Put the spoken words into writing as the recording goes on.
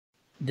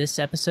This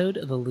episode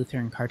of the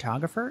Lutheran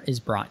Cartographer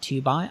is brought to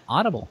you by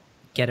Audible.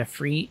 Get a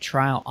free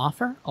trial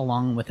offer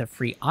along with a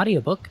free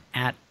audiobook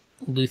at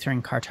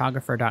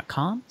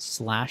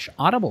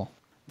lutherancartographer.com/audible.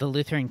 The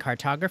Lutheran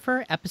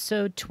Cartographer,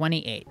 episode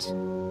 28.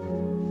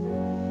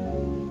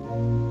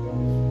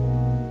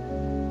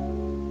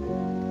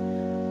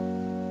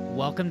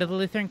 Welcome to the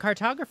Lutheran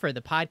Cartographer,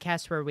 the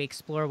podcast where we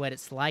explore what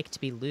it's like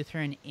to be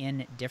Lutheran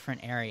in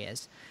different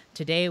areas.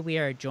 Today we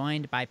are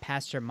joined by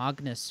Pastor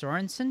Magnus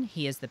Sørensen.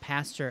 He is the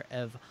pastor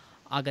of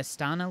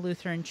Augustana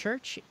Lutheran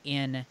Church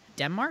in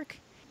Denmark.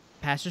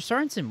 Pastor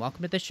Sørensen,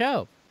 welcome to the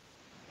show.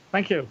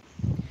 Thank you.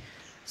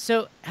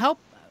 So help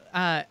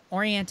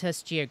orient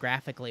us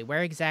geographically.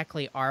 Where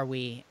exactly are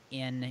we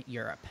in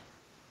Europe?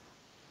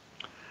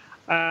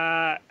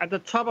 At the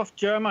top of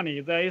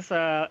Germany, there is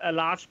a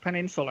large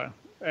peninsula,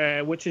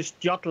 which is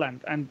Jutland,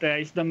 and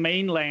is the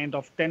mainland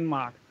of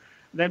Denmark.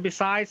 Then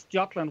besides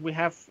Jutland, we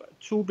have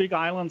two big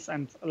islands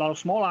and a lot of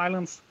small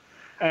islands,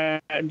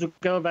 and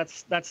together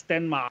that's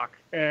Denmark.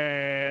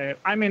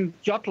 I'm in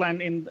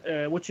Jutland,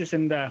 which is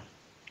in the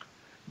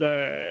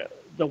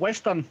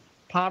western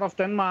part of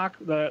Denmark,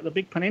 the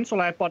big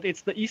peninsula, but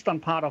it's the eastern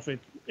part of it,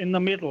 in the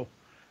middle,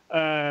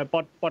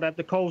 but at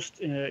the coast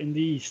in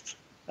the east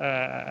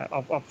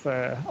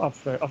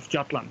of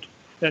Jutland.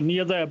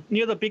 Near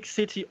the big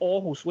city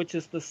Århus, which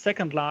is the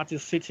second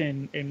largest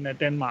city in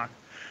Denmark.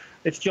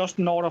 It's just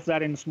north of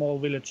that in a small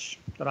village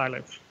that I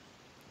live.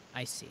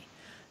 I see.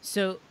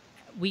 So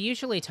we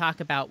usually talk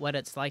about what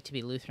it's like to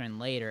be Lutheran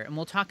later, and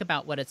we'll talk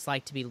about what it's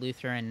like to be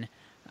Lutheran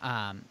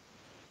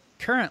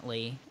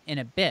currently in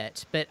a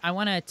bit, but I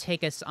want to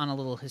take us on a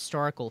little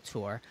historical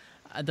tour.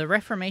 The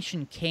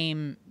Reformation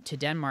came to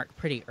Denmark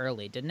pretty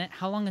early, didn't it?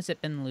 How long has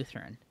it been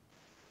Lutheran?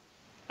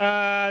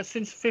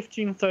 Since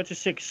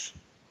 1536.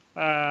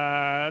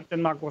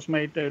 Denmark was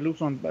made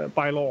Lutheran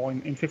by law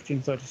in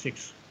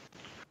 1536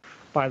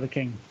 by the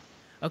king.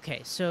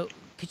 Okay, so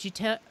could you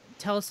tell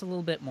us a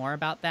little bit more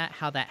about that,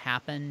 how that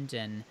happened,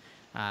 and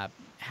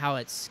how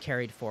it's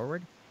carried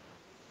forward?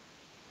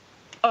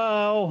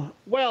 Well,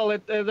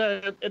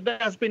 there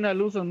has been a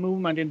Lutheran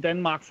movement in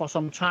Denmark for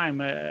some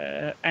time,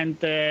 and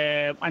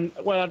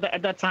well,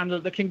 at that time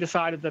the king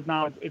decided that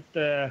now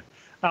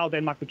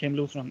Denmark became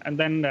Lutheran, and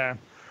then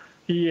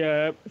he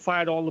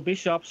fired all the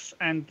bishops,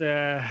 and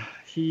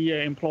he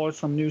employed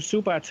some new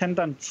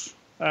superintendents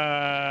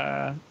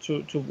to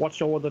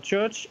watch over the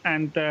church,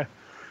 and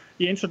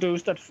he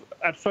introduced at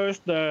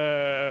first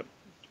the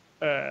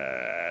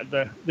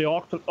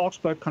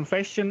Augsburg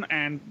Confession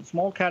and the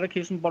Small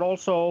Catechism, but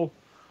also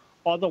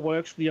other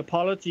works, the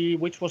Apology,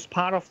 which was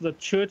part of the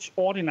Church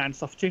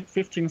Ordinance of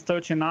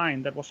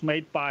 1539 that was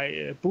made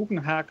by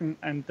Bugenhagen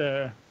and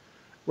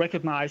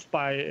recognized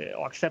by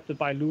or accepted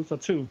by Luther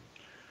too.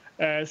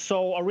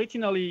 So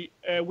originally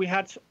we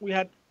had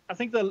I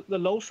think the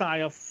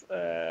loci of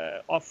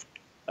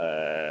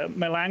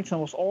Melanchthon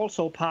was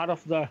also part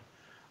of the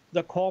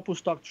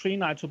Corpus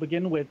Doctrinae to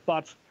begin with,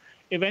 but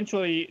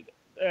eventually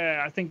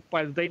I think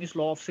by the Danish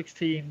law of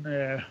 16,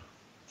 I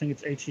think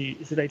it's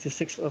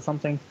 86 or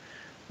something,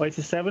 or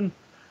 87,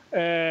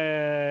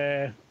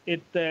 they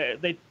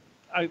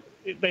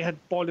had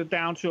boiled it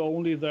down to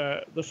only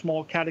the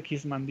Small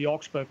Catechism and the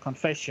Augsburg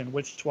Confession,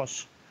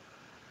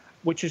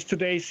 which is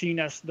today seen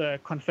as the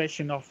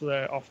confession of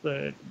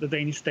the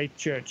Danish state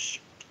church.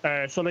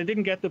 So they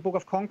didn't get the Book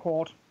of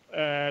Concord,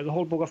 the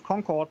whole Book of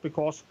Concord,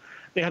 because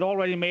they had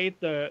already made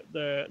the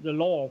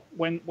law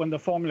when the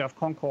Formula of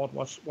Concord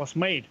was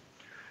made.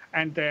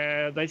 And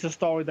there's a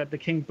story that the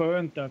king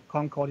burned the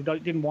Concord. He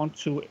didn't want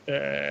to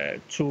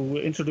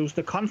introduce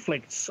the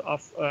conflicts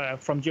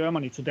from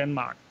Germany to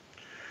Denmark.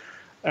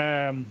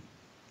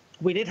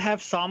 We did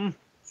have some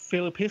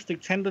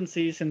Philippistic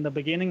tendencies in the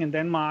beginning in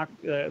Denmark.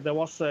 There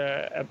was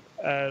a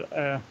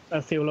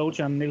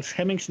theologian, Niels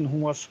Hemmingsen,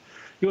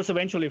 he was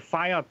eventually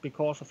fired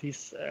because of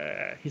his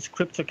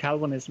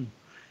crypto-Calvinism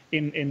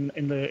in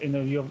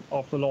the view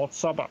of the Lord's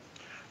Supper.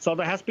 So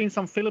there has been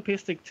some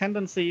Philippistic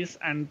tendencies,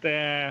 and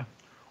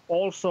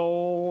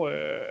also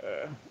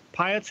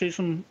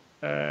Pietism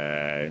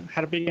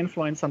had a big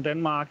influence on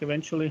Denmark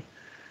eventually,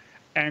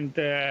 and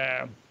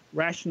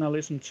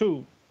rationalism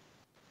too.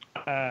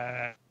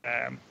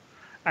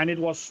 And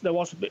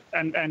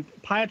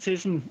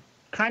Pietism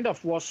kind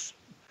of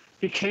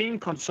became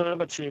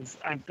conservative,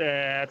 and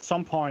at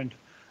some point,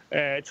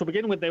 to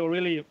begin with, they were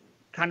really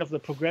kind of the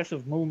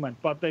progressive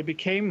movement, but they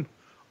became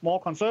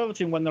more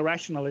conservative when the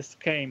rationalists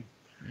came,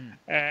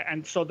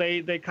 and so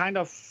they kind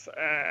of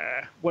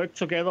worked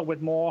together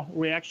with more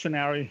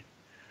reactionary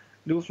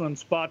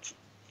Lutherans, but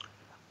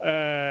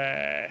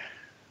a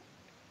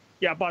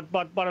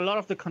lot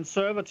of the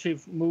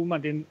conservative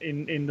movement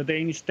in the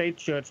Danish state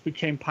church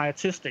became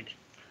pietistic.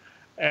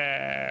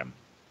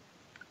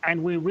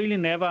 And we really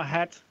never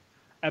had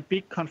a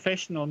big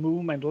confessional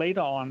movement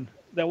later on.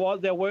 There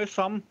were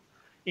some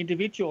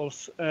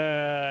individuals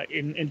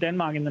in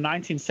Denmark in the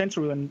 19th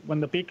century when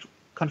the big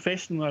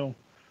confessional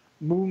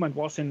movement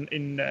was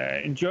in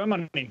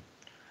Germany.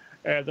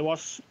 There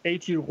was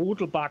A.T.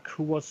 Rudelbach,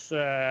 who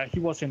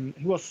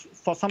was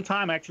for some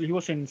time actually he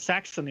was in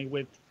Saxony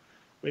with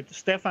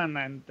Stefan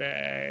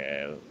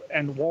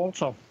and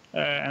Walter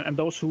and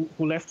those who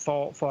left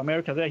for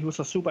America there. He was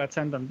a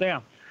superattendant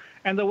there,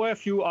 and there were a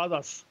few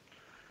others.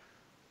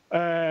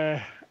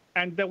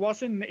 And there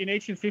was in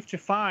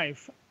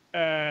 1855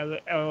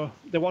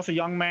 there was a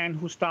young man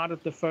who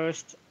started the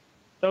first.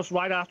 That was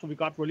right after we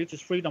got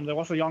religious freedom. There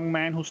was a young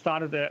man who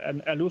started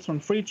a Lutheran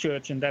free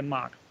church in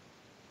Denmark,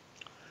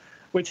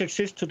 which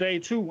exists today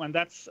too, and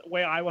that's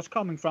where I was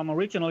coming from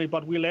originally,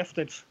 but we left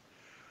it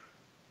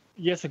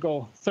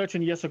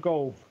 13 years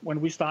ago, when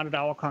we started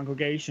our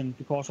congregation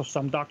because of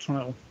some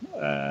doctrinal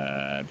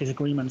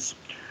disagreements.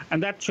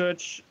 And that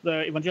church,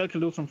 the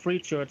Evangelical Lutheran Free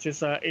Church,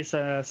 is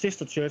a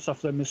sister church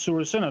of the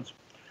Missouri Synod,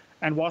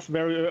 and was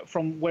very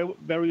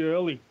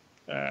early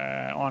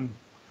on.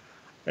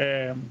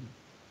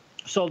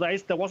 So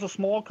there was a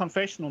small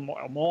confessional,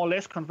 more or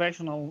less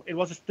confessional. It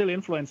was still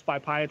influenced by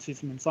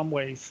Pietism in some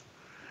ways,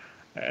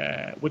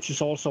 which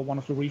is also one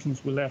of the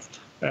reasons we left.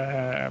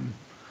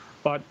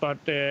 But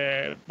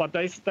there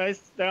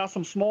are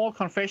some small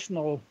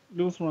confessional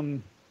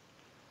Lutheran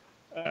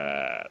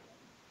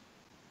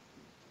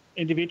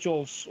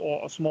individuals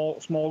or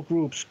small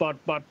groups, but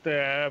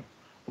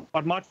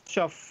much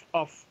of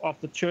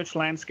the church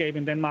landscape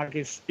in Denmark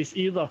is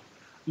either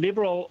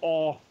liberal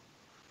or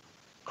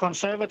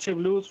conservative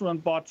Lutheran,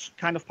 but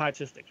kind of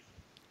pietistic.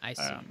 I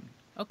see.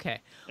 Okay.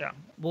 Yeah.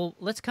 Well,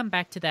 let's come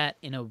back to that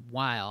in a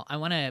while. I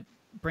want to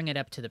bring it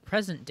up to the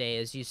present day,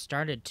 as you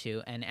started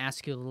to, and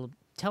ask you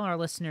tell our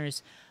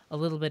listeners a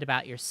little bit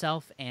about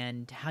yourself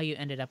and how you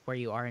ended up where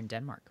you are in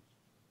Denmark.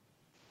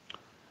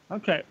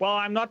 Okay. Well,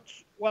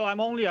 I'm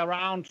only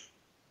around,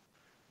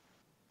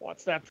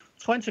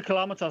 20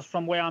 kilometers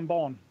from where I'm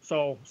born.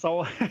 So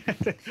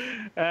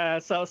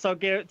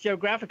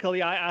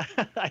geographically, I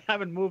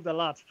haven't moved a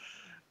lot.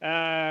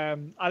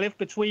 I live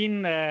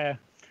between. It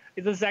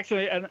is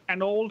actually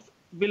an old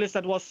village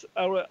that was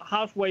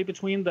halfway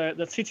between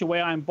the city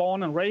where I'm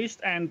born and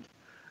raised and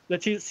the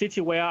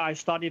city where I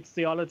studied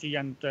theology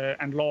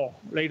and law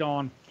later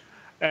on.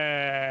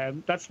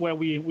 That's where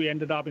we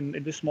ended up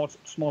in this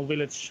small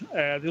village.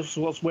 This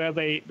was where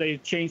they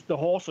changed the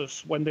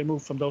horses when they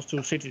moved from those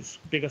two cities,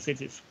 bigger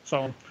cities.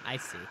 So I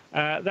see.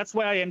 That's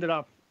where I ended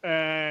up.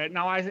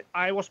 Now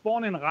I was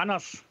born in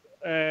Randers,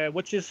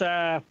 which is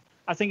I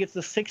think it's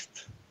the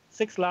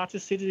sixth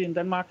largest city in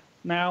Denmark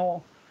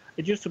now.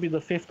 It used to be the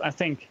fifth, I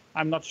think.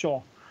 I'm not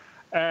sure.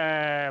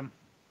 I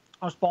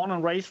was born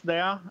and raised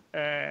there.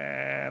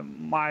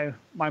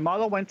 My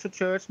mother went to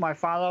church. My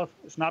father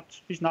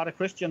he's not a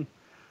Christian.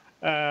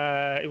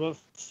 It was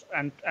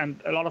and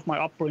a lot of my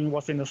upbringing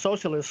was in a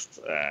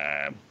socialist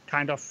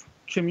kind of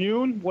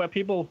commune where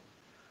people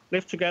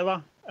lived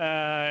together.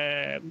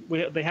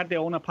 They had their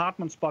own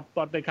apartments,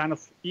 but they kind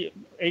of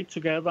ate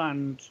together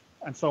and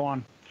so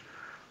on.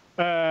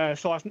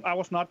 So I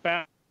was not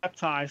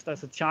baptized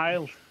as a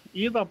child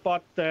either,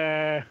 but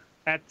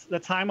at the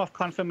time of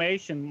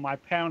confirmation, my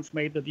parents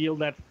made the deal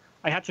that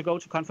I had to go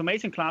to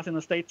confirmation class in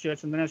the state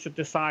church, and then I should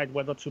decide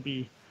whether to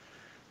be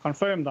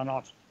confirmed or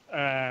not.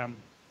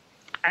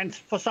 And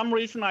for some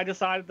reason, I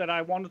decided that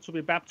I wanted to be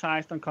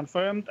baptized and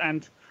confirmed.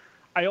 And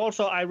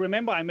I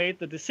remember I made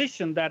the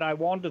decision that I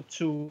wanted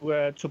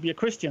to be a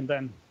Christian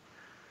then.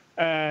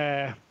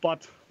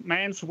 But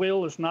man's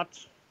will is not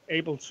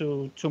able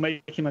to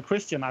make him a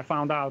Christian, I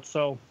found out.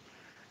 So,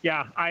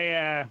 yeah,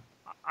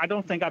 I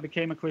don't think I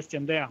became a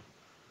Christian there.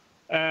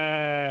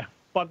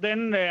 But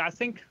then I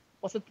think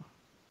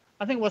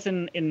it was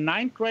in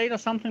ninth grade or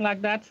something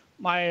like that.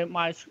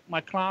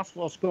 My class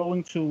was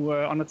going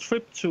on a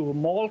trip to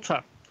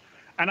Malta,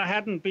 and I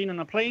hadn't been in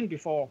a plane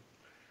before,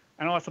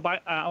 and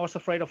I was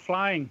afraid of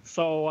flying.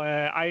 So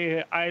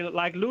I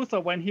like Luther,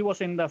 when he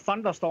was in the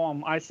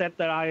thunderstorm, I said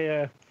that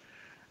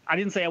I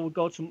didn't say I would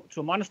go to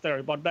a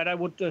monastery, but that I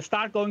would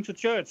start going to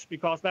church,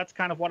 because that's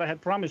kind of what I had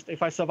promised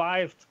if I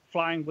survived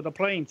flying with a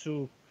plane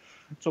to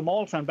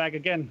Malta and back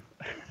again.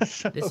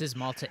 So, this is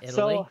Malta, Italy?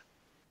 So,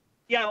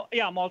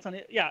 yeah,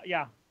 Malta,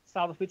 yeah,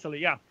 south of Italy,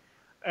 yeah.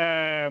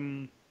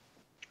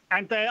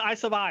 And I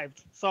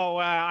survived. So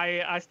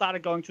I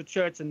started going to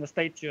church in the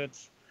state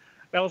church.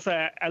 There was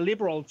a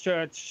liberal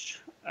church,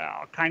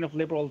 kind of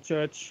liberal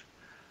church.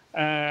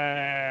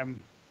 And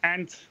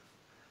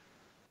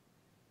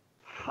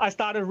I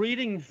started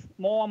reading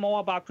more and more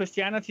about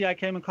Christianity. I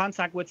came in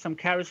contact with some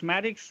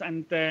charismatics,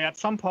 and at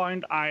some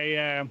point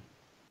I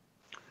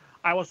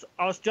was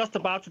just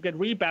about to get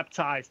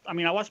rebaptized. I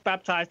mean, I was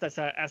baptized as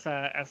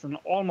an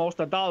almost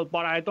adult,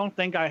 but I don't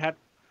think I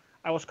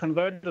was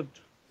converted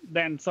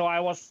then. So I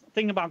was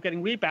thinking about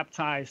getting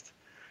rebaptized,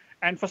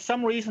 and for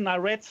some reason I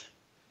read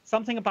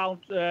something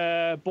about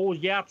Bo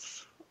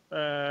Giertz,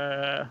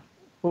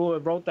 who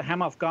wrote The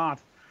Hammer of God,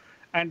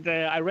 and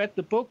I read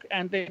the book,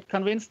 and it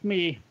convinced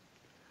me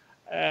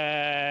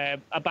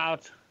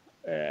about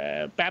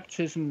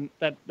baptism,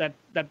 that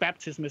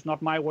baptism is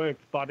not my work,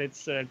 but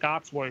it's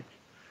God's work.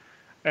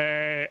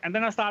 And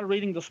then I started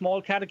reading the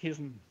Small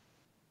Catechism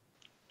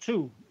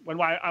too,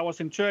 I was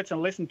in church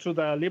and listened to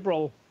the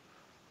liberal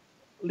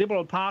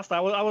pastor.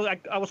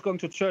 I was going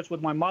to church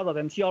with my mother,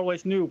 and she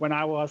always knew when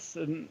I was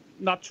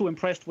not too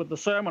impressed with the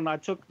sermon. I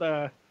took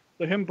the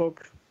hymn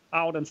book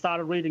out and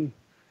started reading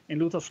in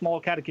Luther's Small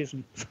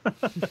Catechism.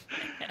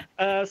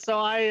 So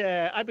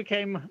I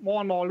became more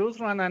and more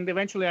Lutheran, and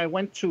eventually I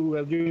went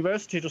to the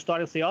university to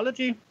study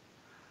theology.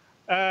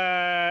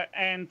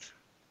 And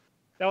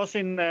that was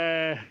in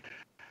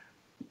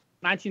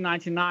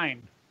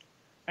 1999.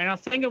 And I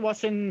think it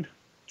was in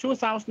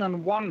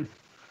 2001,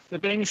 the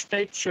Danish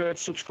State Church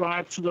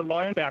subscribed to the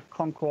Leuenberg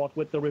Concord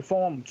with the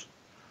Reformed,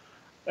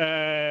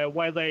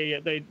 where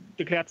they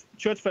declared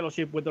church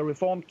fellowship with the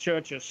Reformed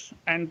churches.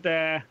 And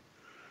a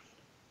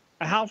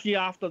half year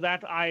after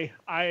that, I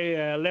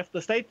left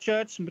the State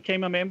Church and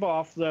became a member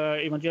of the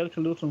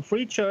Evangelical Lutheran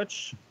Free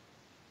Church.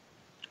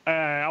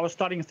 I was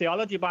studying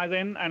theology by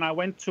then, and I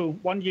went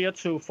 1 year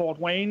to Fort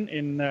Wayne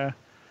in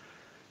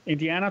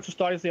Indiana to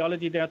study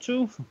theology there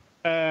too.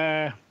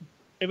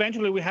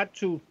 Eventually, we had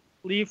to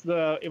leave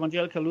the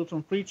Evangelical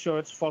Lutheran Free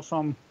Church for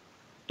some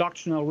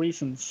doctrinal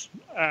reasons,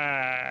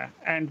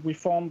 and we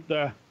formed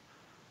the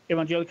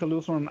Evangelical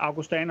Lutheran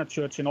Augustana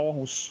Church in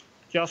Aarhus.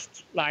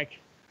 Just like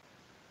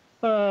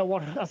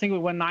I think we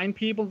were 9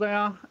 people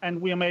there,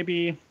 and we are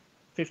maybe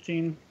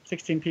 15,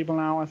 16 people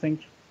now, I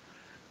think.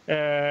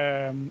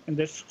 In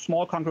this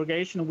small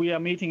congregation, we are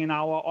meeting in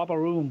our upper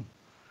room,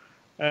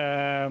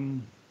 so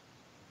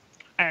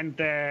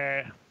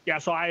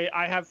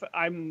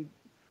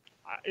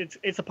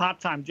it's a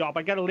part-time job.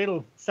 I get a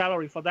little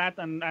salary for that,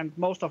 and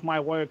most of my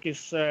work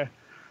is I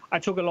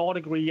took a law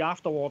degree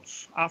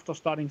afterwards after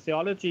studying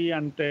theology,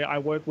 and I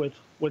work with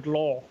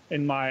law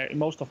in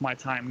most of my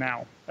time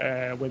now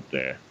with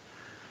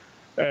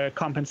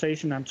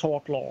compensation and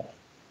tort law.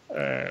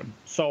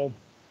 So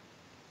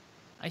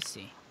I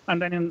see. And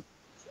then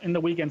in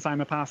the weekends I'm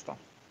a pastor.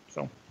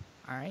 So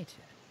all right,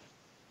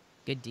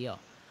 good deal.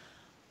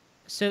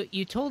 So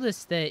you told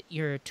us that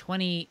you're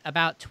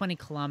about 20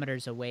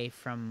 kilometers away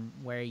from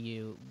where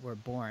you were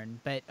born,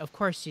 but of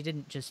course you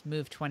didn't just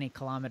move 20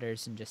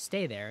 kilometers and just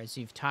stay there. As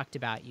you've talked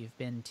about, you've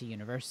been to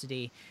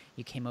university,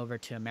 you came over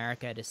to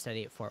America to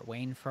study at Fort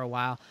Wayne for a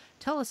while.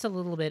 Tell us a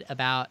little bit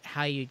about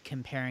how you'd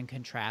compare and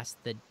contrast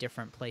the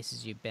different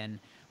places you've been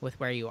with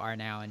where you are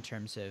now in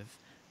terms of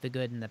the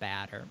good and the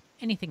bad, or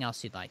anything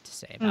else you'd like to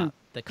say about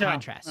the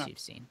contrasts you've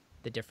seen,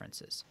 the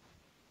differences.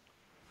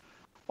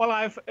 Well,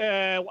 I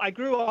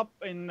grew up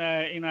in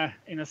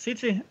a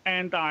city,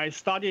 and I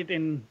studied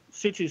in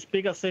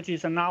bigger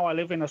cities, and now I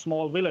live in a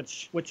small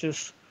village, which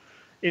is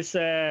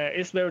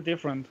very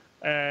different,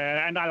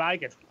 and I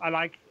like it. I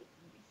like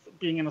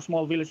being in a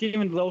small village,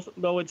 even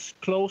though it's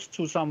close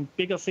to some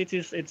bigger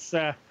cities. It's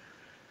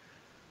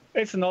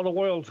another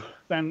world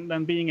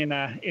than being in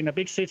a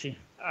big city.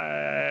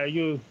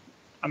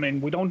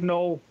 We don't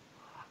know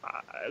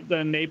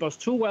the neighbors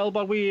too well,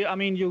 but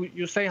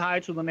you say hi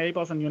to the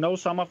neighbors, and you know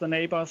some of the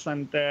neighbors,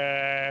 and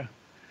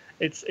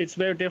it's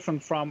very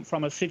different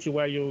from a city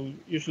where you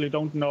usually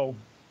don't know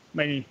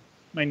many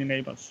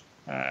neighbors.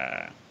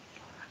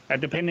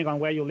 Depending on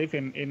where you live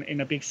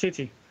in a big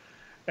city,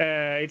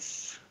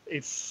 it's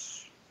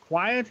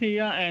quiet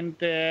here, and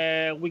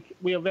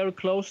we are very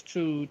close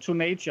to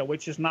nature,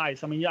 which is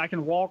nice. I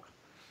can walk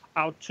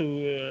out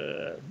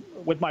to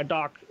with my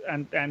dog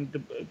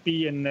and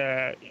be in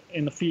the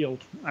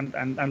field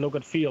and look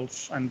at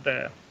fields, and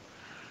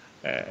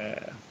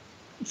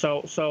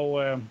so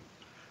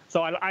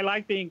I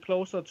like being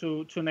closer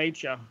to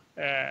nature.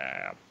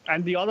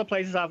 And the other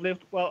places I've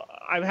lived, well,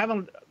 I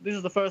haven't. This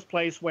is the first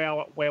place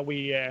where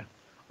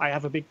I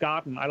have a big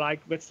garden. I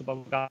like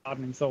vegetable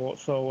gardening, so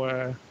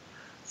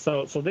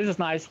this is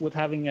nice with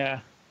having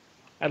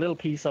a little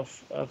piece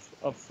of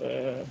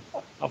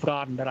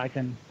garden that I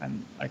can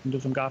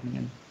do some gardening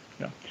in.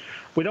 Yeah.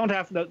 We don't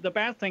have the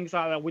bad things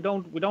are that we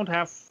don't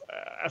have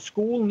a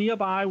school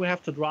nearby. We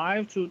have to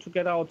drive to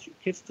get our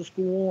kids to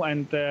school,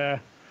 and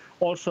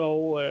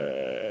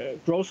also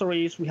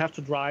groceries. We have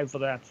to drive for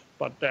that.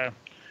 But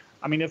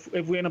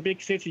if we're in a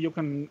big city, you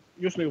can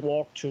usually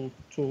walk to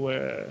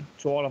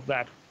all of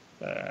that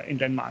in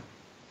Denmark,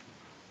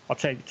 or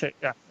take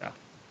a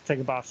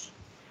bus.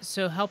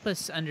 So help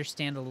us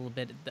understand a little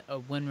bit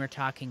when we're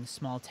talking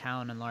small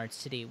town and large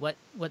city. What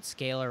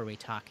scale are we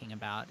talking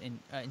about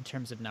in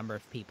terms of number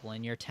of people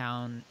in your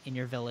town, in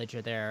your village?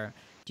 Do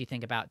you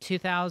think about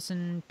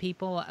 2,000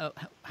 people?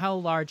 How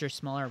large or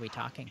small are we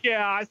talking?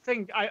 Yeah, I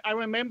think I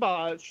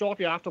remember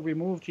shortly after we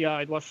moved here,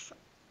 it was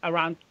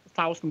around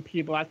 1,000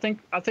 people. I think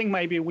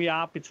maybe we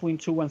are between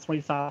 2,000 and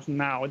 3,000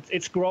 now.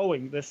 It's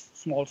growing, this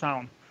small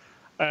town.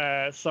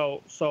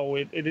 So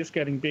it is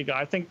getting bigger.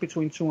 I think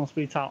between 2,000 and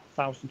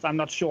 3,000. I'm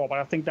not sure, but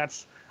I think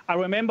that's. I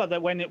remember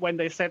that when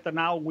they said that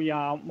now we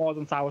are more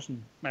than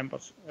 1,000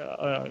 members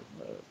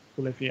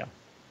who live here.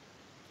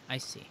 I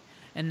see.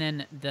 And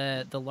then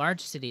the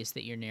large cities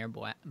that you're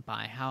nearby,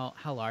 how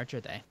large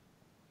are they?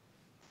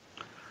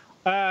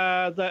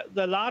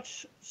 The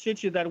large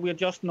city that we're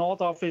just north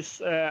of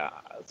is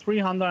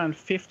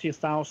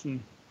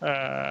 350,000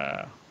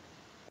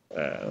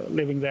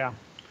 living there.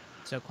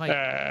 So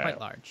quite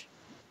large.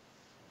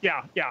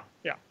 Yeah.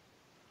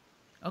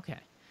 Okay,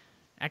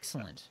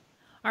 excellent.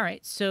 All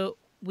right, so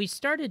we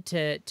started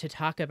to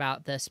talk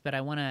about this, but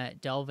I want to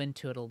delve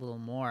into it a little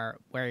more,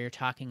 where you're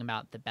talking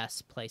about the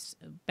best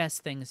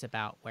things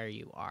about where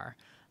you are.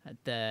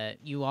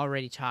 You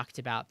already talked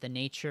about the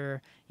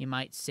nature. You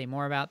might say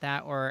more about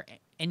that, or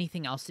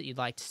anything else that you'd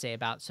like to say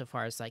about so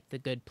far as like the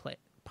good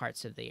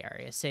parts of the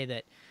area. Say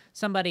that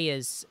somebody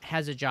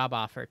has a job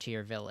offer to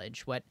your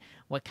village. What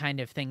kind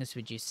of things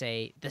would you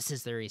say? This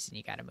is the reason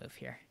you got to move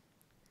here.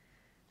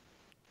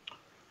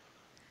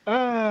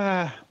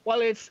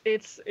 Well, it's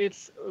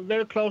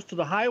very close to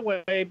the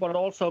highway, but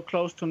also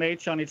close to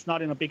nature, and it's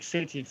not in a big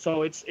city.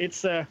 So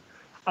it's I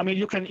mean,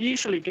 you can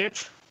easily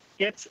get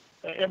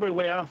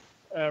everywhere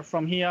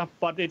from here,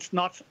 but it's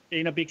not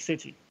in a big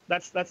city.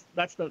 That's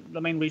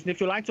the main reason.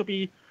 If you like to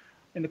be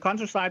in the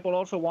countryside, but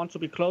also want to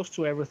be close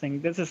to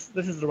everything, this is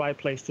the right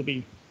place to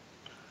be.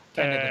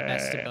 Kind of the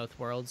best of both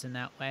worlds in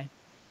that way.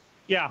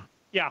 Yeah.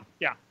 I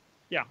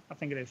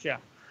think it is. Yeah.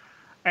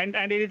 And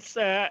it's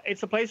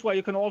a place where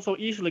you can also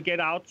easily get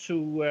out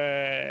to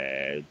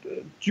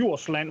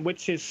Djursland,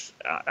 which is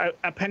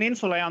a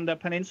peninsula on the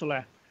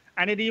peninsula,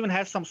 and it even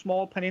has some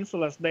small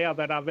peninsulas there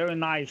that are very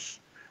nice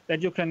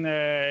that you can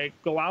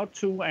go out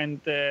to.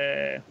 And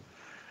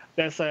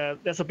there's a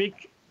big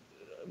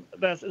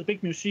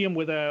museum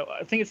with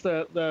I think it's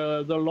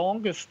the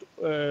longest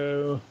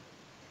wood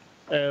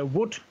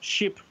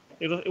ship.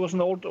 It was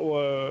an old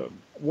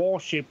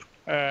warship.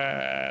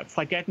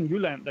 Fregatten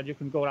Jylland that you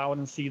can go out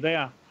and see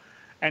there,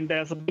 and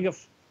there's a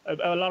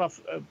lot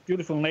of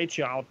beautiful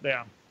nature out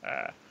there.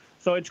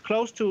 So it's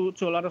close to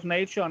a lot of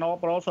nature,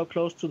 but also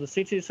close to the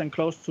cities and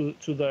close to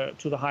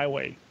the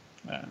highway.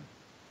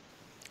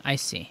 I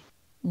see.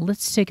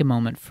 Let's take a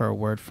moment for a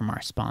word from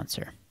our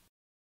sponsor.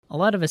 A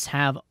lot of us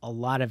have a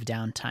lot of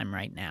downtime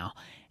right now,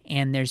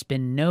 and there's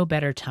been no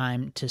better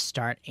time to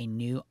start a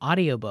new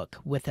audiobook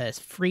with a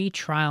free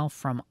trial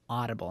from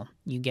Audible.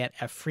 You get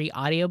a free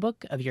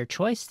audiobook of your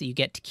choice that you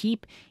get to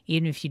keep,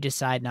 even if you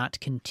decide not to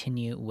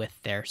continue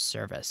with their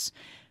service.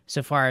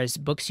 So far as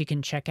books you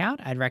can check out,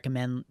 I'd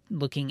recommend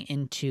looking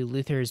into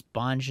Luther's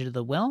Bondage to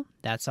the Will.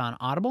 That's on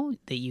Audible,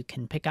 that you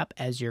can pick up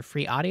as your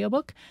free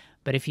audiobook.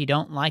 But if you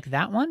don't like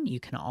that one, you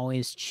can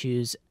always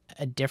choose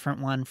a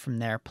different one from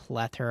their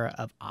plethora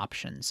of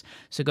options.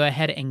 So go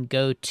ahead and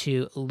go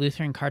to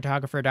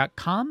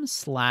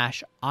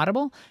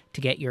lutherancartographer.com/audible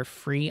to get your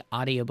free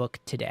audiobook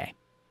today.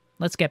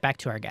 Let's get back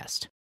to our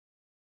guest.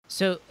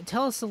 So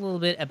tell us a little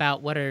bit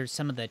about what are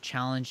some of the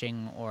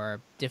challenging or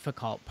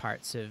difficult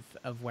parts of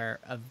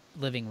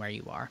living where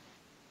you are.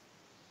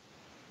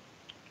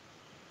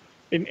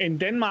 In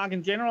Denmark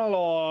in general,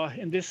 or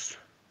in this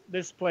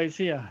place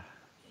here?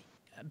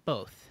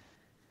 Both.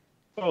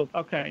 Both.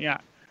 Okay. Yeah.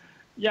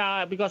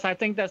 Yeah, because I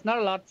think there's not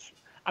a lot.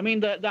 I mean,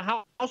 the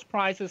house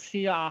prices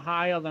here are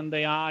higher than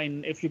they are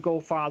if you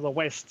go farther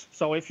west.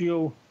 So if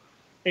you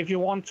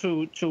want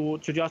to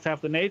just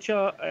have the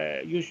nature,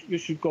 you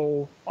should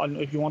go on.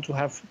 If you want to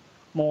have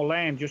more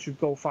land, you should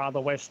go farther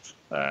west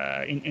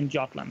in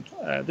Jutland.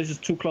 This is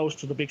too close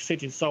to the big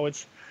cities, so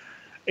it's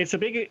a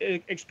big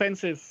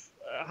expensive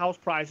house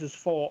prices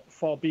for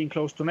being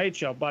close to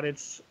nature. But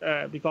it's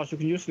because you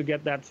can usually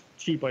get that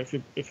cheaper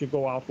if you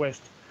go out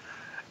west.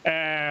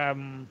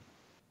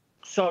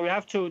 So you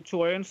have to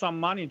earn some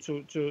money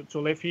to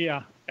live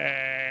here,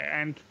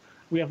 and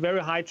we have very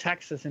high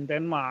taxes in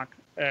Denmark.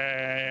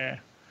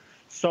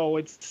 So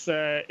it's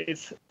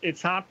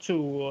hard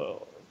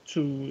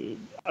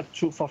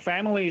for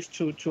families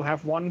to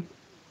have one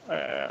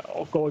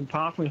or going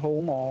partly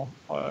home, or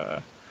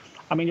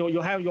I mean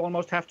you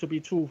almost have to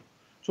be two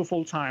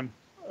full-time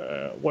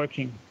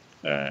working,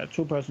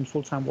 two-person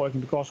full-time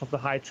working, because of the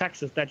high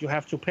taxes that you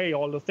have to pay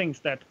all the things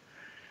that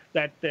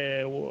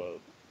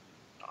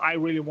I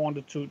really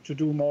wanted to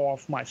do more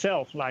of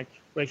myself, like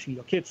raising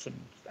your kids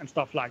and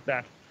stuff like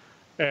that.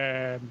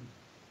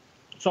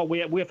 So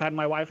we've had,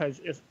 my wife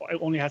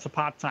only has a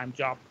part-time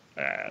job,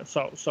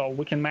 so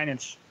we can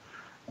manage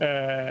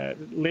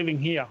living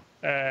here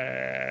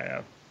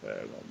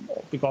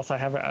because I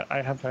have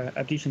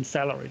a decent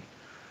salary.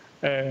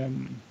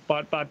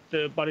 But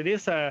it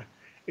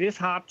is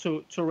hard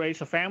to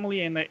raise a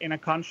family in a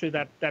country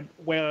that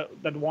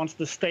wants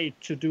the state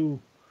to do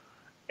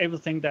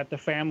everything that the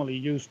family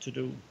used to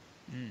do,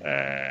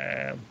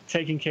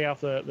 taking care of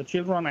the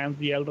children and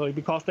the elderly,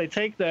 because they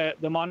take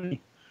the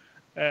money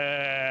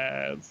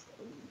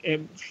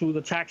through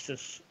the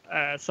taxes.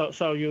 So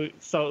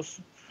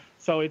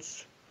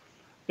it's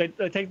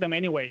they take them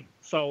anyway.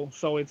 So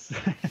it's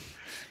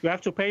you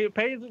have to pay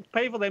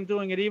for them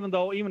doing it, even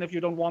if you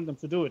don't want them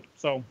to do it.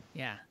 So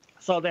yeah.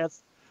 So the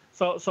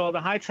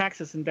high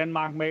taxes in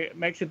Denmark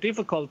makes it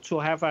difficult to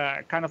have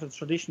a kind of a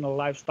traditional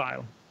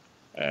lifestyle.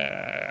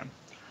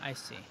 I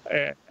see.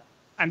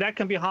 And that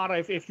can be harder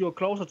if you're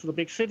closer to the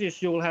big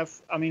cities. You will have.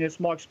 I mean, it's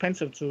more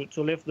expensive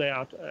to live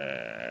there,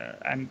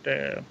 and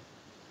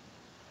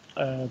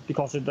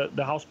because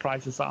the house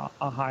prices are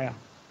higher.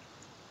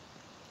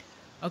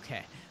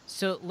 Okay,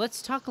 So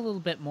let's talk a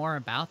little bit more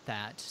about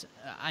that.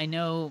 I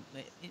know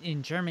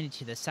in Germany,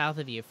 to the south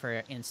of you,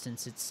 for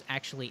instance, it's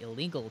actually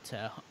illegal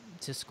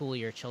to school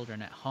your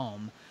children at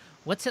home.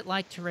 What's it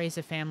like to raise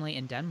a family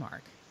in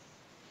Denmark?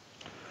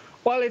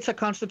 Well, it's a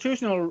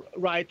constitutional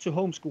right to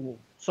homeschool,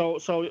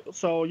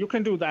 so you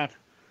can do that.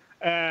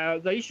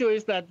 The issue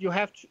is that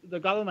the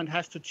government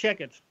has to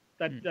check it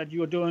that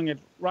you are doing it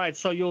right.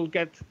 So you'll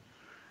get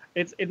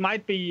it. It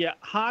might be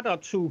harder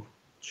to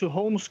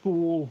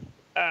homeschool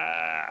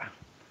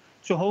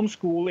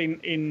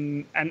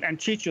in and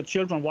teach your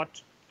children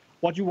what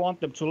you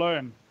want them to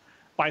learn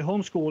by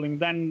homeschooling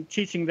than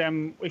teaching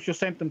them if you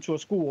send them to a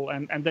school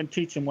and then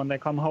teach them when they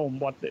come home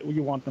what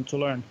you want them to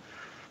learn.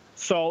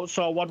 So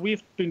what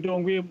we've been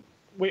doing,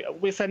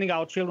 we're sending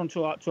our children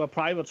to a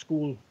private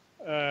school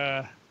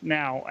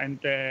now, and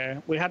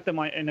we had them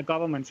in a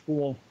government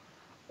school.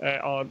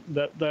 Or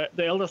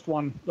the oldest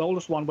one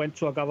went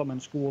to a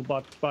government school,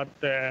 but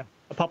a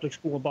public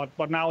school,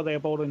 but now they're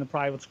both in a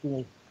private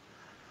school.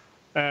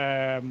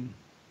 But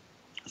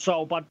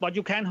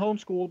you can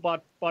homeschool,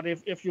 but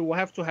if you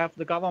have to have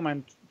the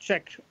government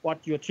check what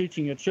you're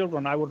teaching your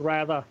children, I would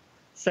rather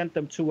send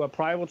them to a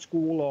private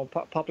school or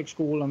public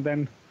school and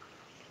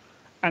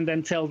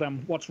then tell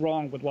them what's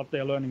wrong with what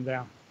they're learning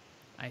there.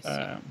 I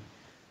see.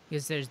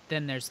 Because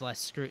there's less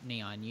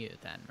scrutiny on you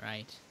then,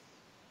 right?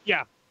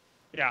 Yeah.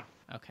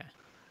 Okay,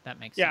 that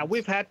makes sense. Yeah,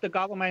 we've had the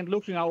government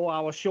looking over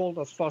our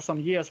shoulders for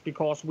some years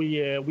because we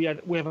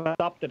have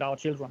adopted our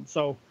children.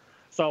 So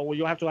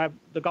you have to have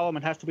the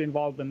government has to be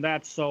involved in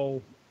that.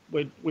 So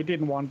we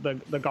didn't want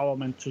the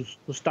government to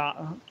start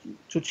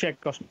to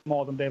check us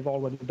more than they've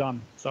already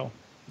done. So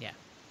yeah,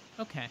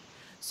 okay.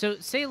 So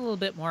say a little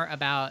bit more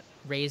about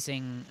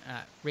raising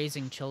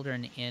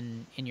children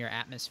in your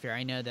atmosphere.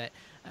 I know that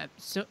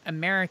so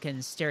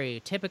Americans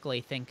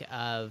stereotypically think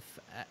of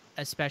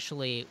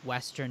especially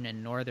Western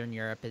and Northern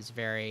Europe as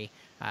very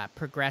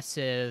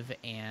progressive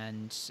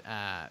and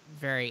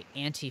very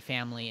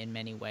anti-family in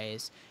many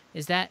ways.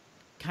 Is that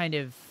kind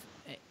of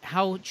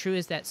how true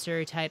is that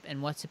stereotype,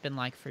 and what's it been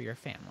like for your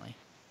family?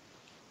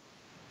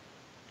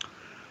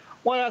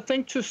 Well, I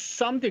think to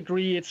some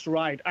degree it's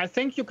right. I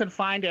think you can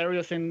find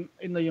areas in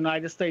the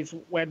United States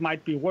where it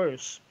might be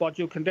worse, but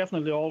you can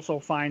definitely also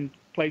find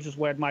places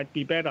where it might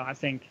be better, I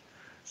think.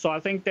 So I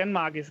think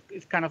Denmark is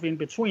kind of in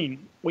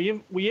between. We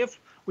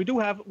do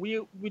have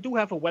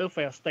a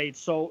welfare state.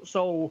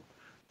 So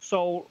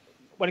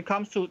when it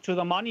comes to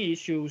the money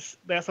issues,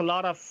 there's a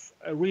lot of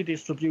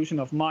redistribution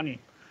of money.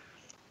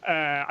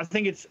 I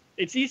think it's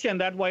easier in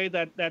that way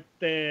that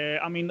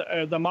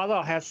the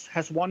mother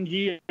has 1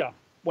 year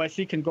where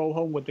she can go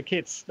home with the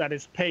kids that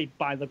is paid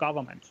by the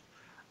government.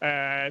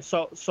 I'm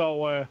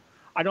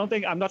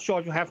not sure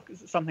if you have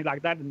something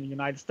like that in the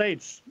United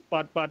States,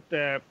 but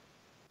I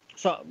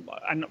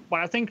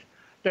think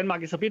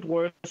Denmark is a bit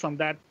worse on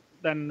that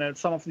than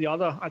some of the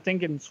other. I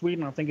think in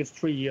Sweden, I think it's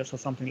 3 years or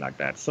something like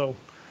that.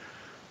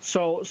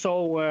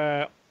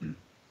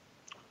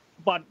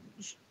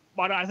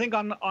 But I think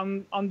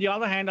on the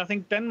other hand, I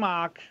think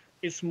Denmark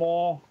is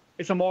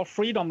a more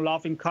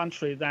freedom-loving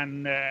country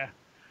than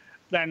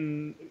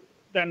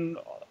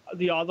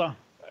the other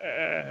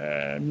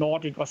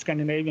Nordic or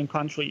Scandinavian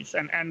countries,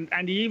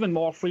 and even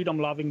more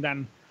freedom-loving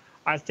than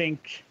I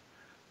think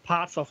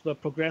parts of the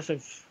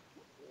progressive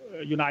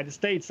United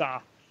States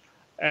are.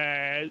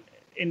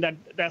 In that,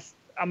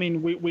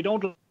 we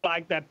don't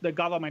like that the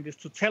government is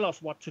to tell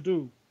us what to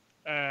do.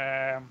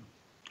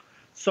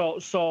 So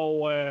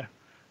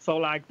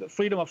like the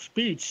freedom of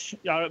speech,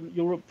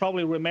 you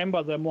probably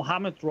remember the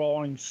Mohammed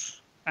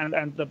drawings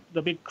and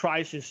the big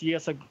crisis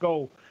years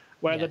ago,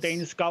 where Yes. the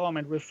Danish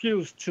government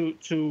refused to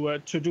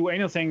do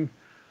anything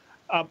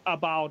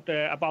about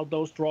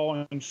those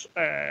drawings.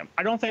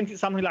 I don't think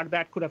something like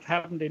that could have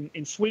happened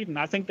in Sweden.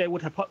 I think they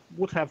would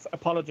have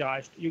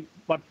apologized.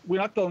 But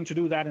we're not going to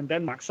do that in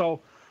Denmark. So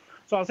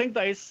I think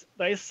there's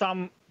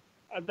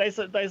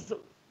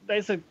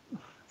a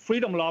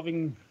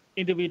freedom-loving,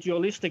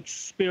 individualistic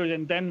spirit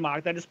in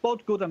Denmark that is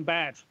both good and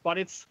bad. But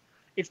it's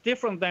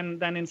different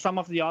than in some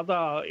of the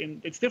other.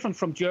 It's different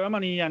from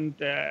Germany and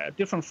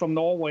different from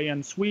Norway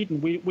and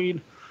Sweden.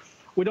 We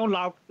don't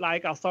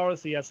like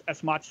authority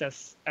as much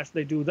as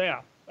they do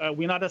there.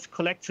 We're not as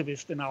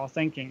collectivist in our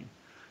thinking.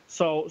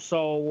 So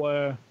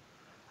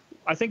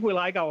I think we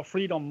like our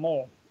freedom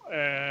more,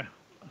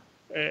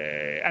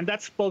 and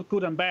that's both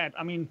good and bad.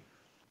 I mean,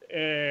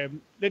 it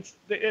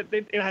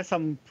has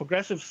some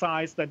progressive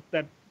sides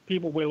that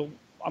people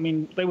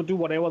they will do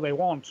whatever they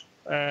want,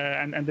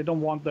 and they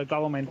don't want the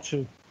government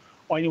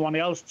or anyone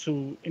else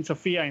to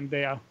interfere in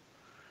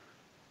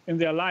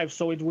their lives.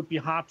 So it would be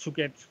hard to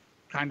get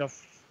kind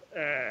of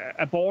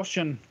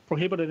abortion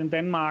prohibited in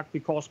Denmark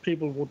because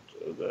people would.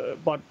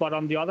 But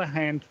on the other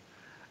hand,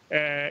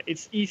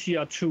 it's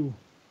easier to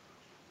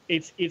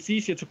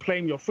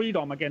claim your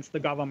freedom against the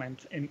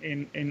government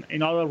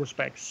in other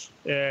respects.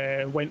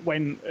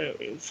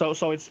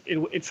 So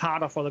it's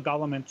harder for the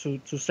government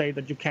to say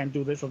that you can't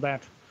do this or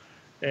that.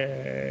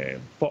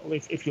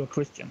 If you're a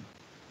Christian.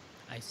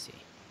 I see.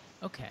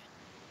 Okay.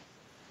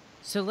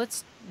 So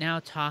let's now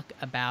talk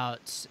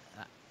about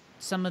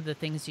some of the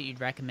things that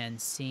you'd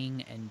recommend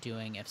seeing and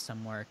doing if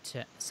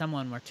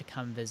someone were to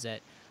come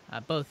visit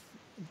both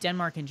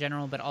Denmark in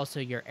general, but also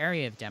your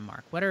area of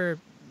Denmark. What are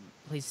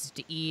places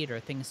to eat or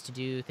things to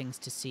do, things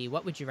to see?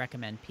 What would you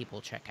recommend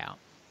people check out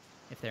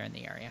if they're in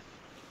the area?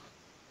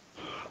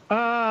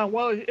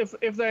 Well,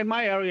 if they're in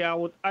my area,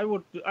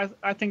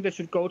 I think they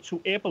should go to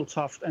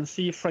Ebeltoft and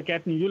see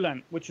Fregatten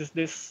Jylland, which is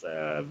this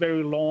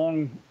very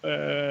long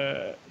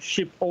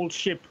old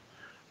ship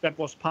that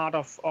was part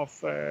of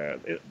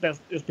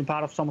it's been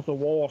part of some of the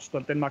wars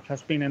that Denmark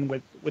has been in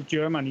with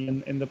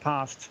Germany in the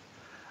past.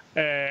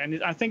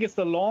 And I think it's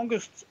the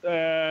longest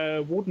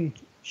wooden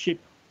ship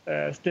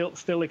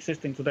still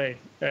existing today.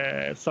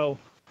 So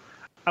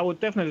I would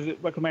definitely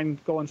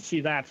recommend go and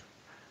see that.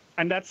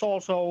 And that's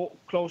also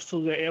close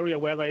to the area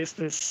where there is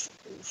this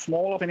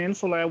small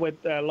peninsula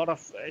with a lot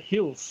of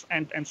hills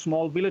and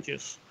small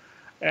villages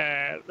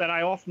that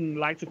I often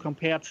like to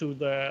compare to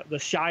the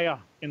Shire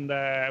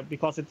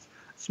because it's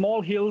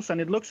small hills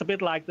and it looks a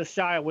bit like the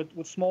Shire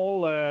with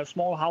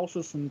small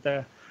houses and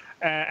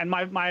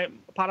my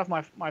part of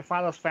my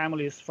father's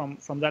family is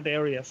from that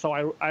area, so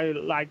I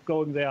like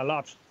going there a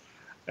lot.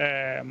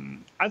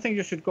 I think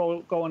you should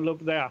go and look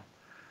there.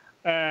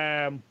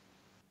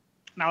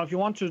 Now, if you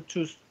want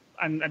to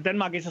and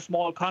Denmark is a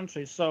small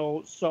country,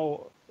 so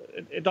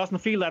it doesn't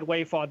feel that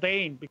way for a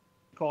Dane,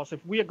 because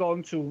if we are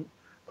going to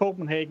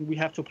Copenhagen, we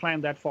have to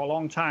plan that for a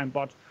long time.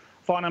 But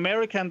for an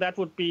American, that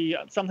would be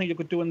something you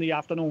could do in the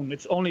afternoon.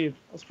 It's only a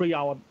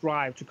 3-hour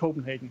drive to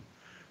Copenhagen,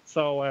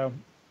 so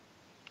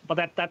but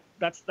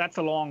that's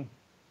a long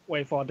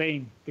way for a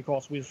Dane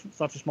because we're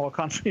such a small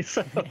country.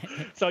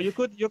 So you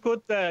could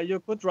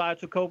drive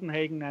to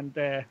Copenhagen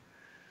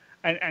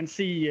and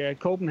see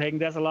Copenhagen.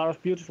 There's a lot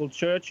of beautiful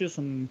churches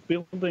and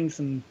buildings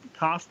and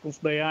castles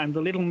there, and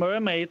the Little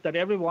Mermaid that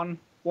everyone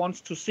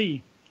wants to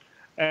see.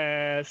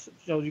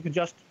 So you can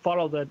just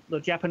follow the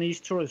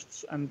Japanese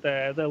tourists, and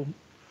they'll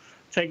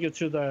take you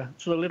to the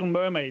Little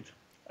Mermaid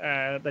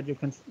that you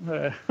can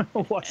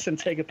watch and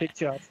take a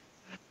picture of.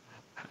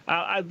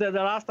 The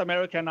last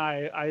American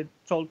I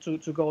told to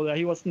go there,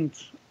 he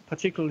wasn't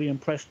particularly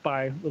impressed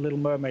by the Little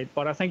Mermaid,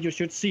 but I think you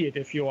should see it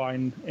if you are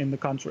in the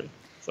country.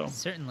 So.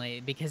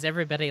 Certainly, because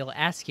everybody will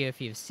ask you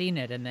if you've seen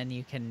it, and then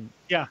you can.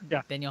 Yeah.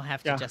 Then you'll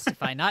have to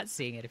justify not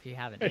seeing it if you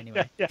haven't.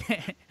 Anyway.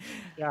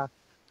 Yeah.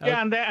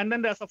 Yeah, and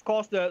then there's of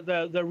course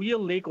the real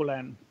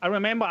Legoland. I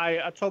remember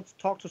I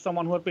talked to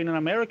someone who had been in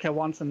America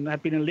once and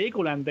had been in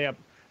Legoland there,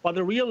 but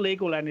the real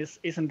Legoland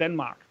is in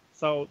Denmark.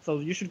 So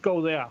you should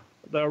go there,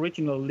 the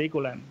original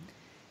Legoland.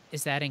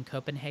 Is that in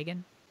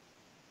Copenhagen?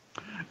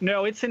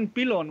 No, it's in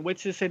Billund,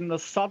 which is in the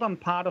southern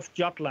part of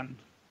Jutland.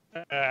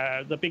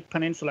 The big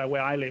peninsula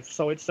where I live,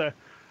 so it's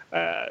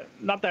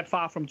not that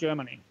far from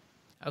Germany.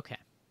 Okay,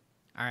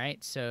 all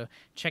right. So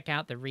check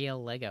out the real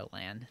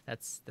Legoland.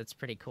 That's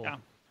pretty cool. Yeah.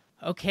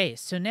 Okay,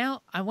 so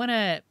now I want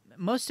to.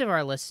 Most of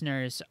our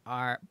listeners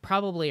are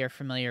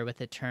familiar with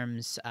the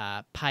terms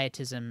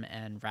pietism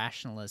and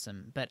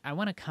rationalism, but I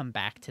want to come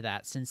back to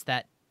that since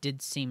that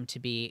did seem to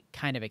be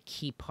kind of a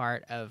key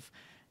part of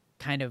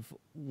kind of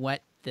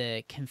what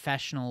the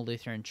confessional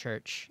Lutheran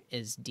Church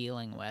is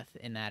dealing with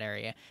in that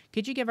area.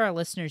 Could you give our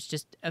listeners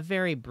just a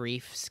very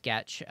brief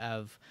sketch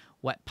of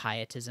what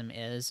pietism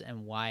is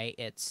and why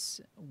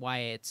it's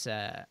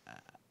a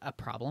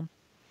problem?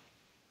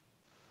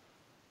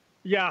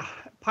 Yeah,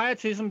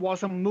 pietism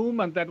was a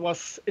movement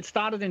it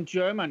started in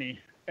Germany.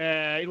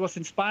 It was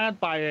inspired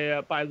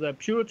by the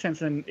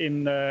Puritans in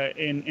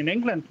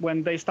England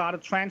when they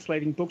started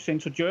translating books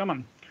into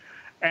German.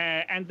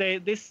 And they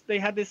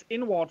had this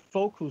inward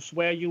focus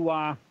where you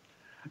are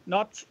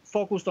not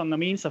focused on the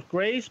means of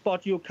grace,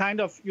 but you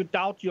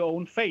doubt your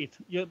own faith.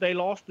 They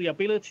lost the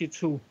ability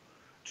to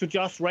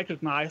just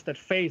recognize that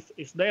faith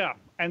is there,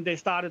 and they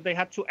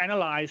had to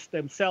analyze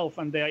themselves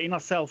and their inner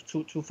self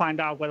to find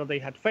out whether they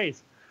had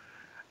faith.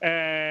 So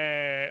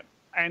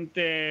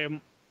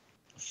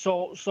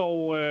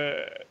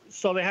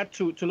they had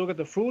to look at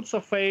the fruits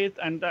of faith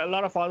and a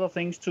lot of other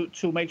things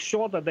to make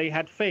sure that they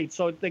had faith.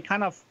 So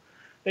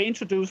they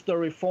introduced the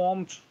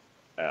Reformed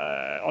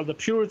or the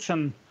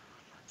Puritan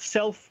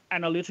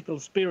self-analytical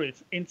spirit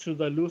into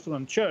the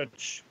Lutheran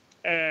Church.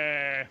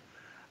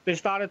 They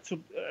started to,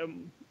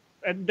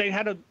 and they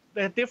had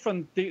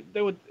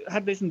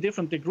this in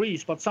different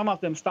degrees, but some of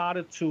them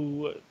started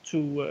to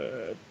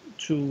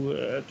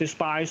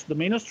despise the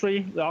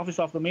ministry, the office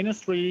of the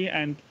ministry,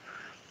 and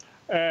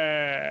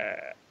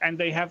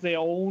they had their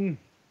own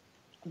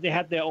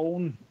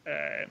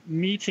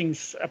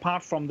meetings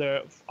apart from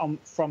the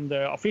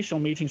official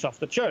meetings of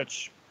the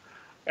church,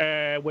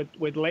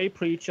 with lay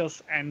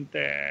preachers and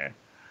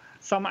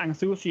some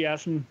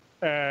enthusiasm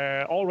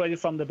already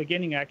from the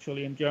beginning.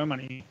 Actually, in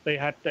Germany, they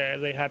had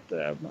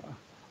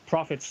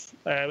prophets.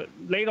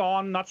 Later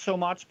on, not so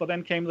much, but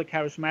then came the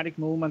charismatic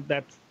movement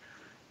that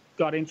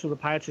got into the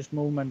pietist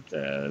movement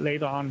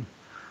later on.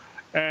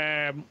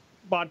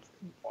 But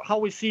how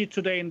we see it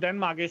today in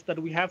Denmark is that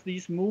we have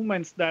these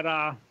movements that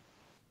are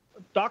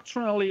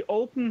doctrinally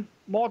open,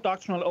 more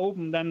doctrinally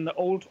open than the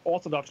old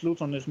Orthodox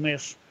Lutheranism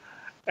is.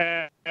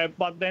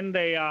 But then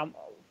they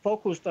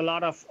focused a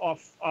lot of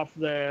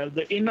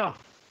the inner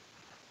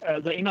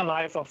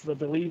life of the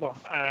believer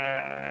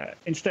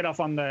instead of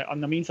on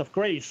the means of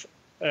grace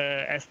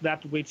as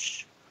that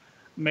which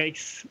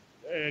makes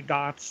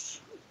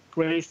God's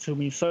grace to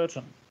me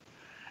certain.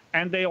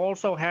 And they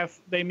also have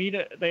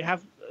they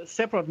have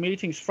separate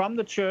meetings from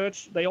the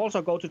church. They also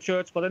go to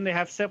church, but then they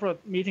have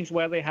separate meetings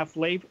where they have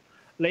lay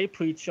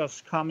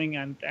preachers coming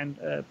and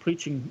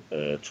preaching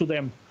to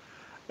them,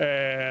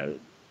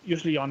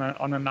 usually on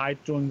a night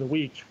during the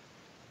week.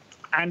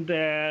 And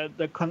the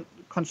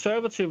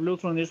conservative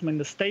Lutheranism in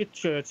the state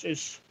church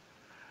is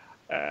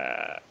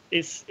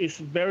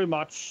very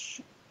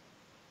much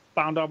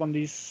bound up on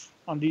these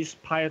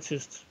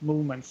pietist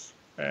movements.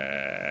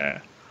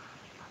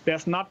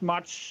 There's not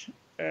much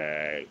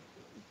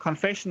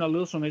confessional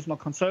Lutheranism or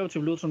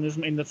conservative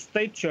Lutheranism in the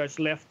state church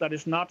left that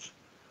is not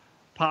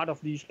part of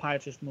these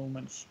pietist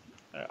movements.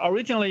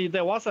 Originally,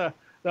 there was a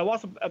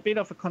bit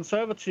of a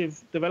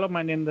conservative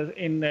development in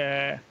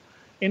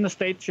the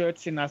state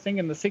church I think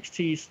in the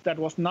 60s that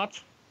was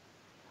not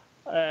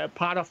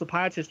part of the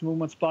pietist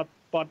movements, but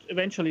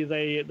eventually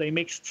they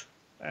mixed.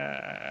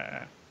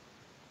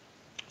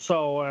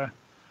 So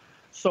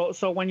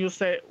when you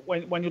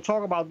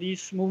talk about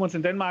these movements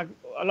in Denmark,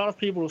 a lot of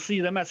people will see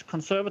them as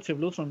conservative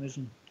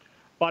Lutheranism,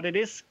 but it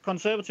is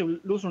conservative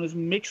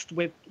Lutheranism mixed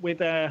with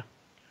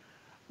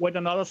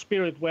another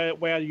spirit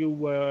where you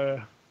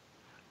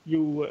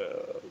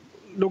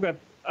look at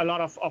a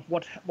lot of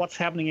what's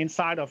happening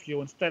inside of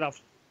you instead of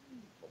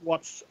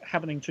what's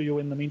happening to you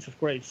in the means of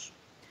grace.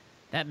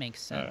 That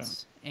makes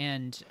sense.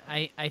 And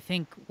I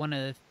think one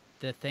of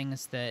the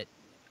things that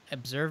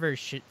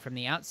observers from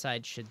the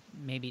outside should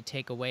maybe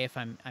take away, if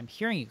I'm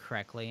hearing you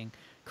correctly, and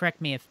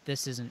correct me if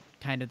this isn't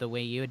kind of the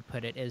way you would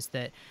put it, is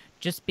that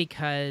just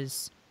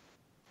because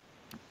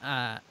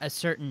a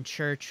certain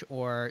church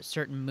or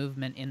certain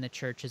movement in the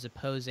church is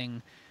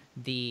opposing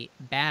the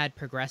bad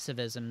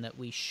progressivism that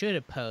we should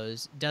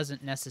oppose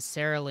doesn't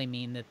necessarily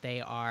mean that they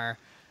are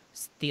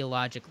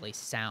theologically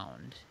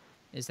sound.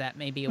 Is that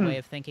maybe a way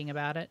of thinking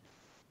about it?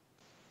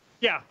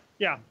 Yeah,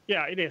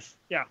 it is.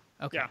 Yeah.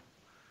 Okay.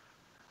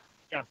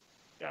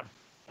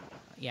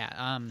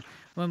 Yeah.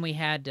 When we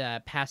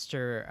had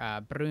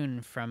Pastor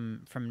Brun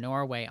from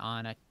Norway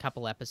on a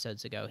couple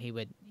episodes ago,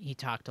 he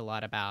talked a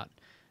lot about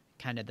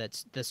kind of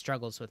the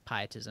struggles with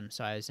pietism.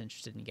 So I was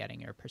interested in getting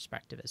your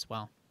perspective as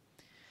well.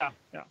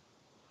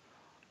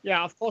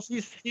 Yeah. Of course,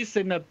 he's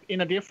in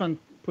a different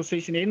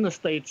position in the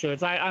state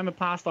church. I'm a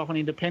pastor of an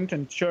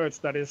independent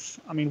church that is.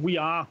 I mean, we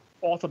are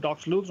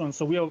Orthodox Lutherans,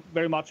 so we are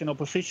very much in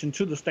opposition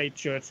to the state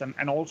church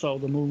and also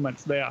the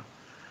movements there.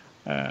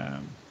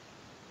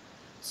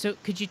 So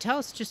could you tell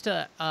us just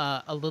a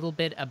little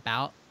bit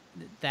about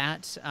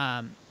that?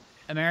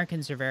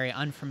 Americans are very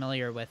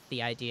unfamiliar with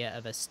the idea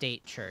of a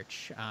state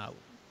church.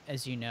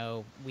 As you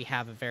know, we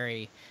have a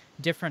very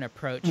different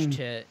approach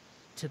to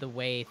the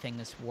way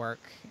things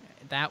work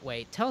that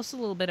way. Tell us a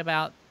little bit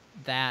about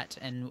that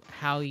and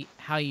how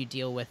you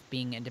deal with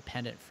being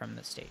independent from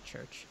the state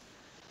church.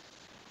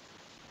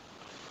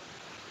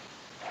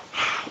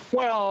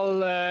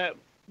 Well, I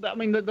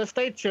mean, the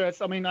state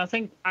church, I mean, I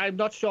think, I'm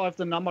not sure if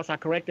the numbers are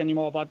correct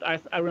anymore, but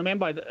I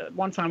remember at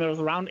one time it was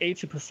around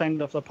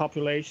 80% of the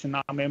population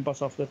are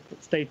members of the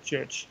state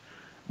church.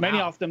 Many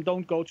of them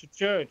don't go to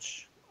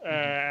church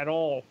at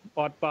all,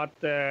 but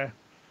a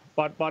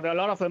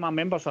lot of them are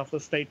members of the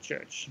state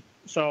church.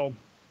 So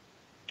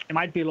it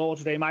might be lower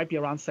today, it might be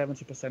around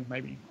 70%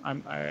 maybe.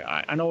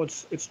 I know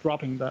it's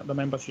dropping the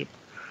membership.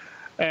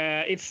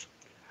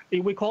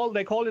 They call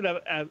it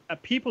a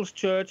people's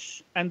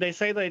church, and they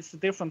say that it's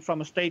different from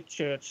a state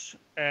church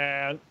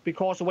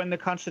because when the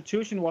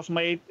Constitution was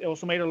made, it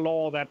was made a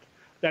law that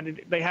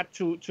they had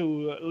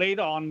to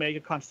later on make a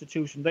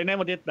constitution. They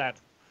never did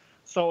that,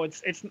 so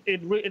it's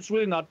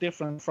really not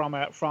different from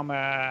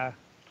a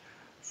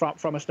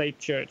state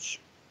church.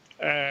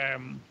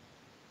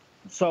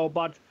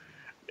 But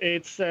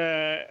it's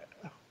the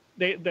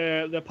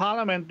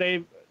parliament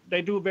they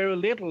do very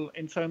little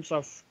in terms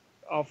of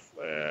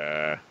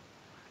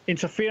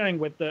interfering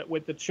with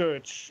the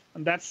church,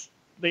 and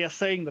they are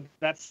saying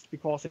that's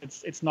because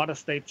it's not a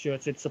state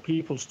church, it's a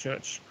people's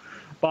church,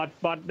 but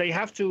they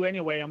have to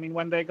anyway. I mean,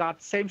 when they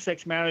got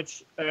same-sex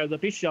marriage, the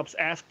bishops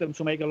asked them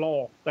to make a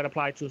law that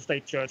applied to the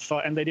state church,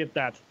 and they did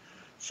that.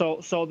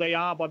 So they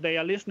are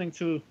listening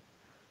to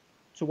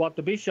what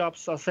the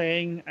bishops are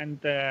saying, and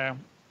the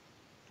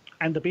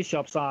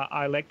bishops are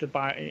elected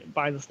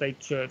by the state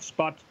church.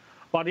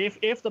 But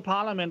if the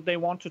parliament, they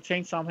want to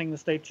change something in the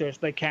state church,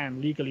 they can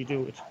legally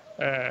do it.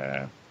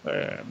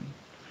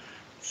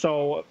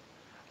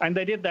 And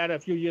they did that a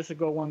few years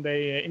ago when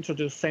they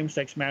introduced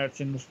same-sex marriage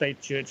in the state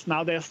church.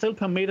 Now they're still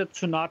permitted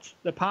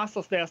the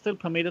pastors, they are still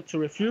permitted to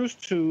refuse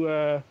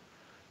to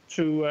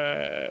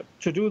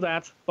do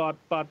that, but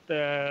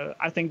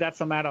I think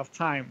that's a matter of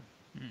time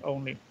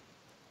only.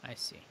 I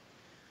see.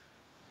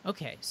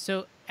 Okay,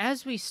 so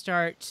as we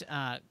start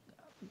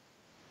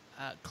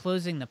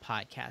closing the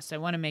podcast, I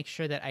want to make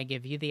sure that I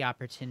give you the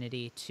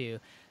opportunity to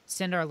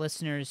send our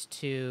listeners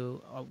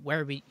to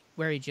where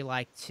would you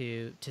like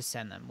to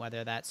send them,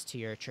 whether that's to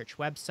your church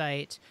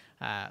website,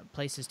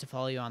 places to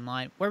follow you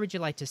online. Where would you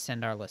like to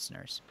send our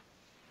listeners?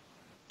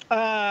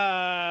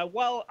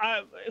 Well,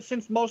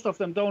 since most of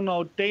them don't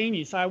know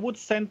Danish, I would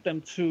send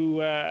them to.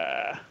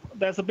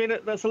 There's a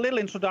little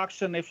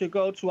introduction if you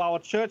go to our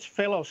church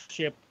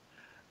fellowship.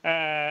 We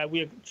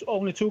have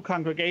only 2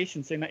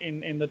 congregations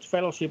in the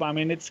fellowship. I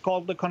mean, it's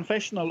called the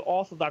Confessional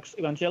Orthodox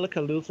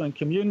Evangelical Lutheran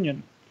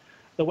Communion.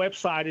 The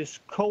website is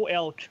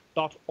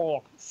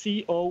coelc.org,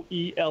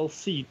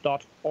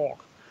 coelc.org,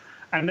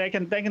 and they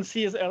can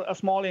see a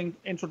small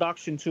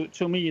introduction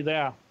to me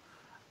there.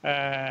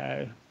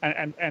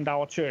 And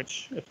our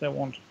church, if they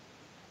want.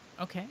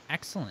 Okay,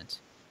 excellent.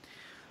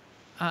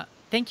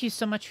 Thank you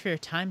so much for your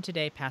time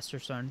today, Pastor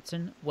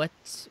Sørensen. What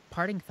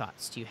parting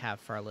thoughts do you have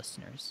for our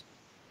listeners?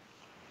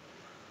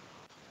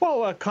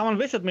 Well, come and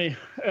visit me.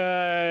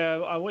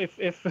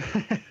 If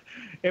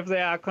if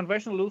there are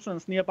confessional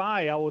Lutherans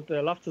nearby, I would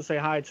love to say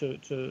hi to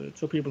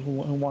people who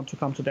want to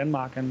come to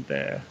Denmark and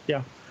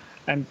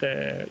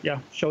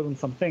show them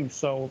some things.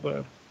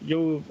 So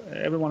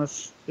everyone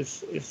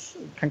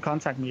can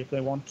contact me if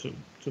they want to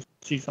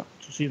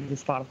see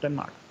this part of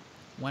Denmark.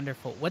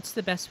 Wonderful. What's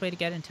the best way to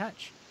get in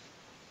touch?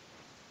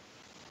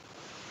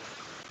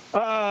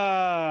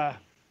 I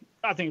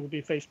think it would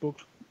be Facebook.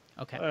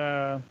 Okay.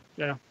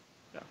 Yeah.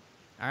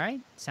 All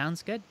right.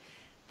 Sounds good.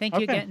 Thank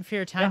you again for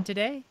your time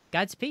today.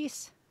 God's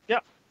peace. Yeah.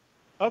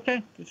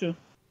 Okay. You too.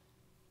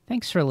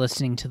 Thanks for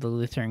listening to the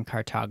Lutheran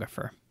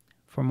Cartographer.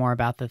 For more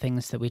about the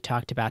things that we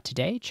talked about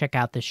today, check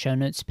out the show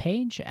notes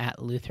page at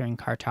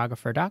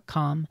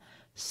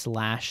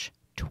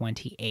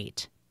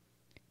lutherancartographer.com/28.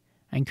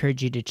 I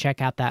encourage you to check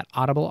out that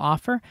Audible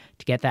offer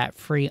to get that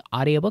free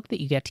audiobook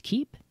that you get to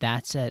keep.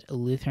 That's at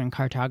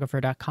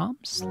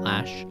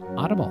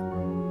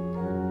lutherancartographer.com/audible.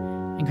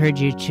 I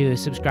encourage you to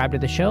subscribe to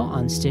the show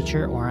on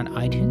Stitcher or on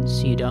iTunes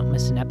so you don't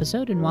miss an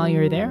episode. And while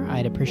you're there,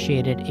 I'd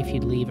appreciate it if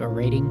you'd leave a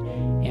rating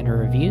and a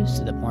review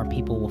so that more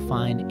people will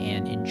find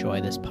and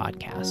enjoy this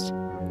podcast.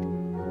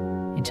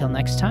 Until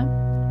next time,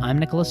 I'm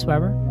Nicholas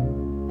Weber.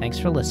 Thanks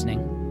for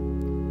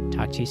listening.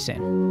 Talk to you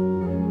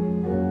soon.